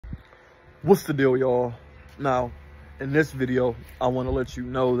What's the deal, y'all? Now, in this video, I want to let you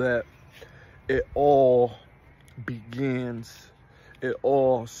know that it all begins, it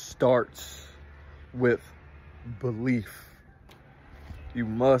all starts with belief. You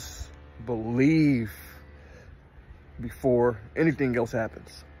must believe before anything else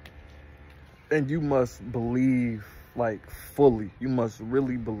happens. And you must believe like fully. You must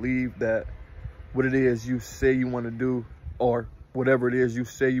really believe that what it is you say you want to do, or whatever it is you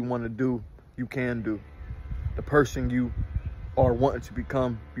say you want to do, you can do. The person you are wanting to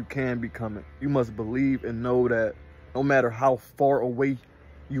become, you can become it. You must believe and know that no matter how far away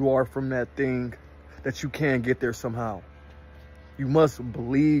you are from that thing, that you can get there somehow. You must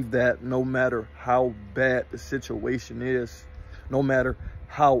believe that no matter how bad the situation is, no matter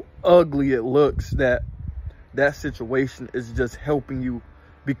how ugly it looks, that situation is just helping you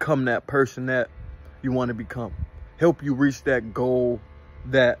become that person that you want to become. Help you reach that goal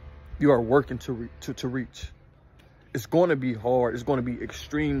that you are working to reach. It's going to be hard. It's going to be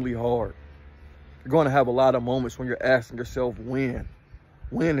extremely hard. You're going to have a lot of moments when you're asking yourself, when?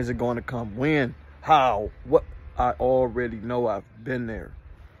 When is it going to come? When? How? What? I already know. I've been there.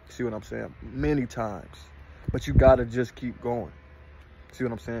 See what I'm saying? Many times. But you got to just keep going. See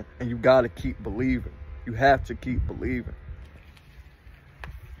what I'm saying? And you got to keep believing. You have to keep believing.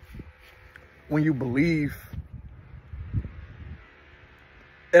 When you believe,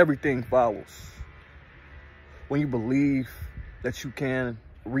 everything follows. When you believe that you can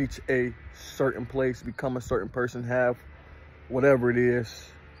reach a certain place, become a certain person, have whatever it is,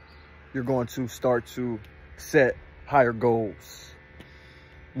 you're going to start to set higher goals.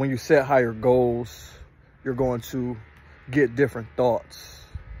 When you set higher goals, you're going to get different thoughts.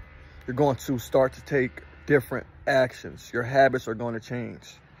 You're going to start to take different actions. Your habits are going to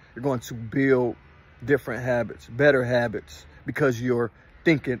change. You're going to build different habits, better habits, because you're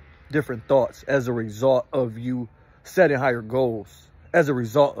thinking different thoughts as a result of you setting higher goals, as a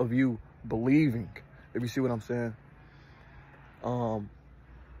result of you believing, if you see what I'm saying.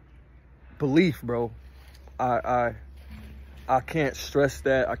 Belief, bro. I can't stress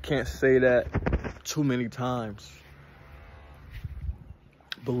that. I can't say that too many times.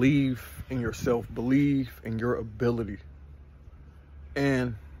 Believe in yourself. Believe in your ability.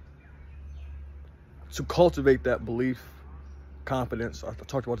 And to cultivate that belief, confidence, I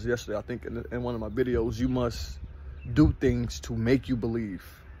talked about this yesterday, I think in one of my videos, you must do things to make you believe.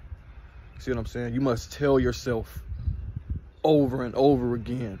 See what I'm saying? You must tell yourself over and over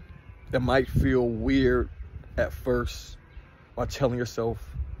again. It might feel weird at first by telling yourself,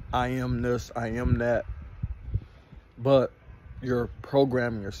 I am this, I am that. But you're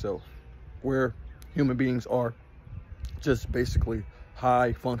programming yourself. Where human beings are just basically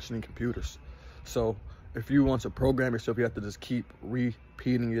high functioning computers. So if you want to program yourself, you have to just keep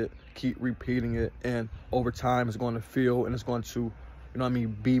repeating it. And over time, it's going to feel, and it's going to, you know what I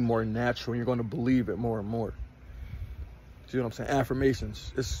mean, be more natural. And you're going to believe it more and more. See what I'm saying?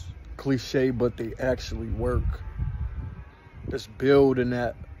 Affirmations, it's cliche, but they actually work. Just building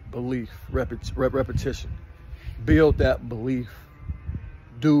that belief, repetition. Build that belief.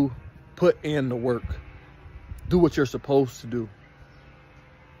 Put in the work. Do what you're supposed to do.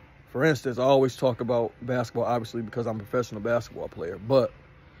 For instance, I always talk about basketball, obviously, because I'm a professional basketball player. But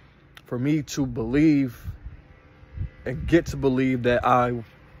for me to believe and get to believe that I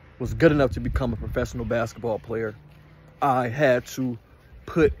was good enough to become a professional basketball player, I had to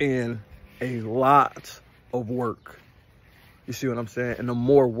put in a lot of work. You see what I'm saying? And the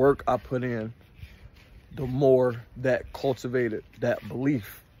more work I put in, the more that cultivated that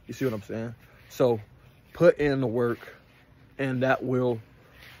belief. You see what I'm saying? So put in the work, and that will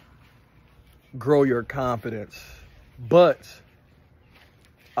grow your confidence. But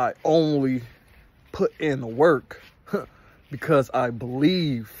I only put in the work because I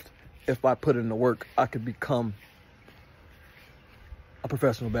believed if I put in the work, I could become a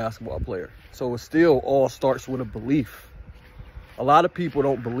professional basketball player. So it still all starts with a belief. A lot of people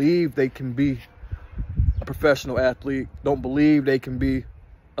don't believe they can be a professional athlete, don't believe they can be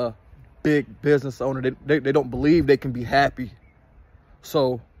a big business owner. They don't believe they can be happy.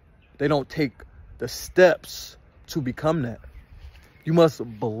 So they don't take the steps to become that. You must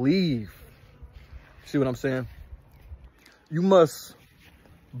believe. See what I'm saying? You must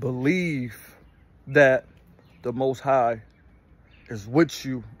believe that the Most High is with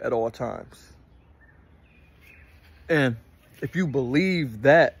you at all times. And if you believe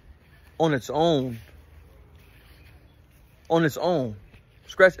that on its own,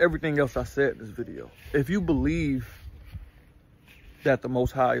 scratch everything else I said in this video. If you believe that the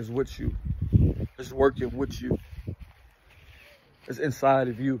Most High is with you, is working with you, is inside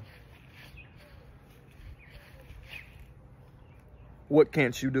of you, What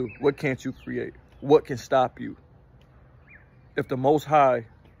can't you do? What can't you create? What can stop you? If the Most High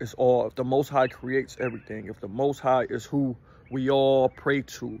is all, if the Most High creates everything, if the Most High is who we all pray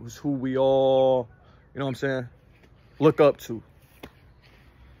to, is who we all, you know what I'm saying, look up to.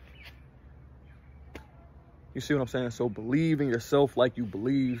 You see what I'm saying? So believe in yourself like you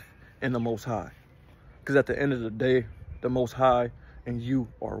believe in the Most High. Because at the end of the day, the Most High and you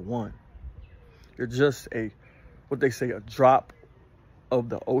are one. You're just what they say, a drop of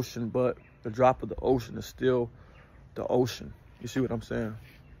the ocean, but the drop of the ocean is still the ocean. You see what I'm saying?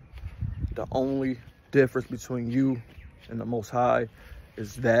 The only difference between you and the Most High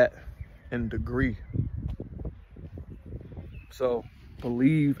is that in degree. So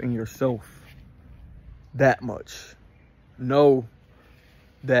believe in yourself that much. Know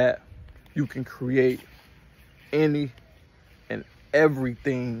that you can create any and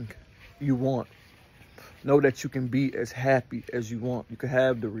everything you want. Know that you can be as happy as you want. You can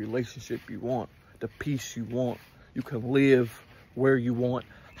have the relationship you want, the peace you want. You can live where you want,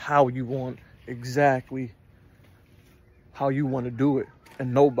 how you want, exactly how you want to do it.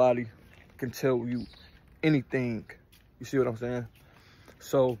 And nobody can tell you anything. You see what I'm saying?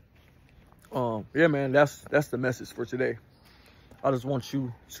 So, yeah, man, that's the message for today. I just want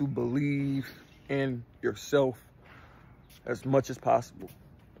you to believe in yourself as much as possible.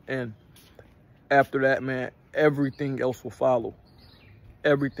 And after that, man, everything else will follow.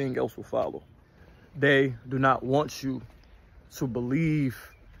 Everything else will follow. They do not want you to believe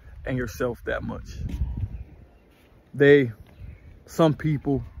in yourself that much. Some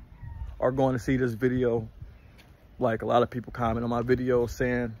people are going to see this video, like a lot of people comment on my video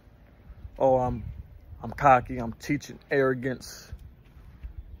saying, oh, I'm cocky, I'm teaching arrogance.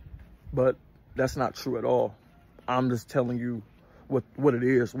 But that's not true at all. I'm just telling you what it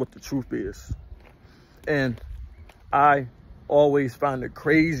is, what the truth is. And I always find it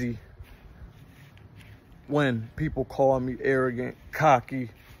crazy when people call me arrogant,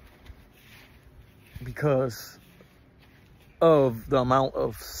 cocky, because of the amount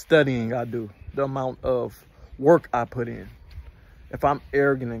of studying I do, the amount of work I put in. If I'm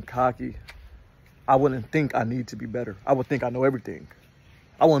arrogant and cocky, I wouldn't think I need to be better. I would think I know everything.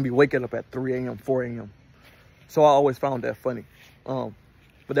 I wouldn't be waking up at 3 a.m., 4 a.m. So I always found that funny.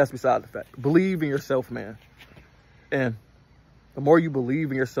 But that's beside the fact. Believe in yourself, man. And the more you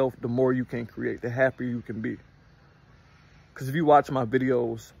believe in yourself, the more you can create, the happier you can be. Because if you watch my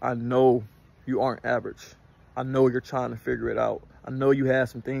videos, I know you aren't average. I know you're trying to figure it out. I know you have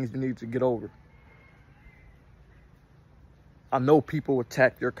some things you need to get over. I know people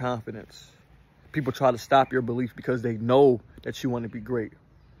attack your confidence. People try to stop your belief because they know that you want to be great.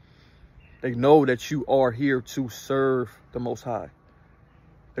 They know that you are here to serve the Most High.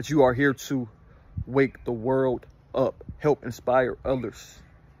 That you are here to wake the world up, help inspire others.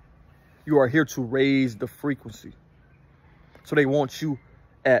 You are here to raise the frequency. So they want you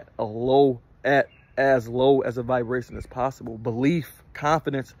at as low as a vibration as possible. Belief,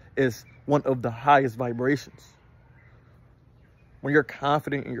 confidence is one of the highest vibrations. When you're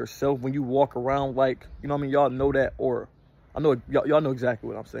confident in yourself, when you walk around like, you know what I mean? Y'all know that aura. I know y'all know exactly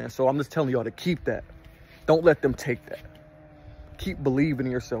what I'm saying. So I'm just telling y'all to keep that. Don't let them take that. Keep believing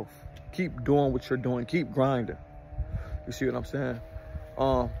in yourself. Keep doing what you're doing. Keep grinding. You see what I'm saying?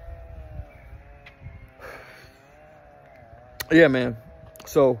 Yeah, man.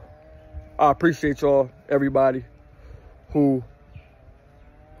 So I appreciate y'all, everybody who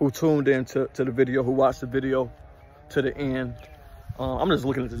tuned in to the video, who watched the video to the end. I'm just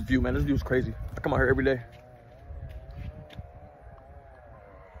looking at this view, man. This view is crazy. I come out here every day.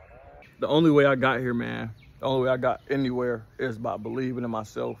 The only way I got here, man, the only way I got anywhere is by believing in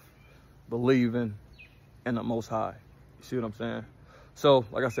myself, believing in the Most High. You see what I'm saying? So,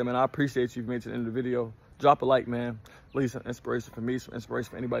 like I said, man, I appreciate you made it to the end of the video. Drop a like, man. Leave some inspiration for me, some inspiration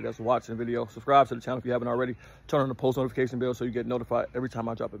for anybody that's watching the video. Subscribe to the channel if you haven't already. Turn on the post notification bell so you get notified every time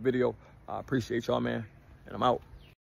I drop a video. I appreciate y'all, man, and I'm out.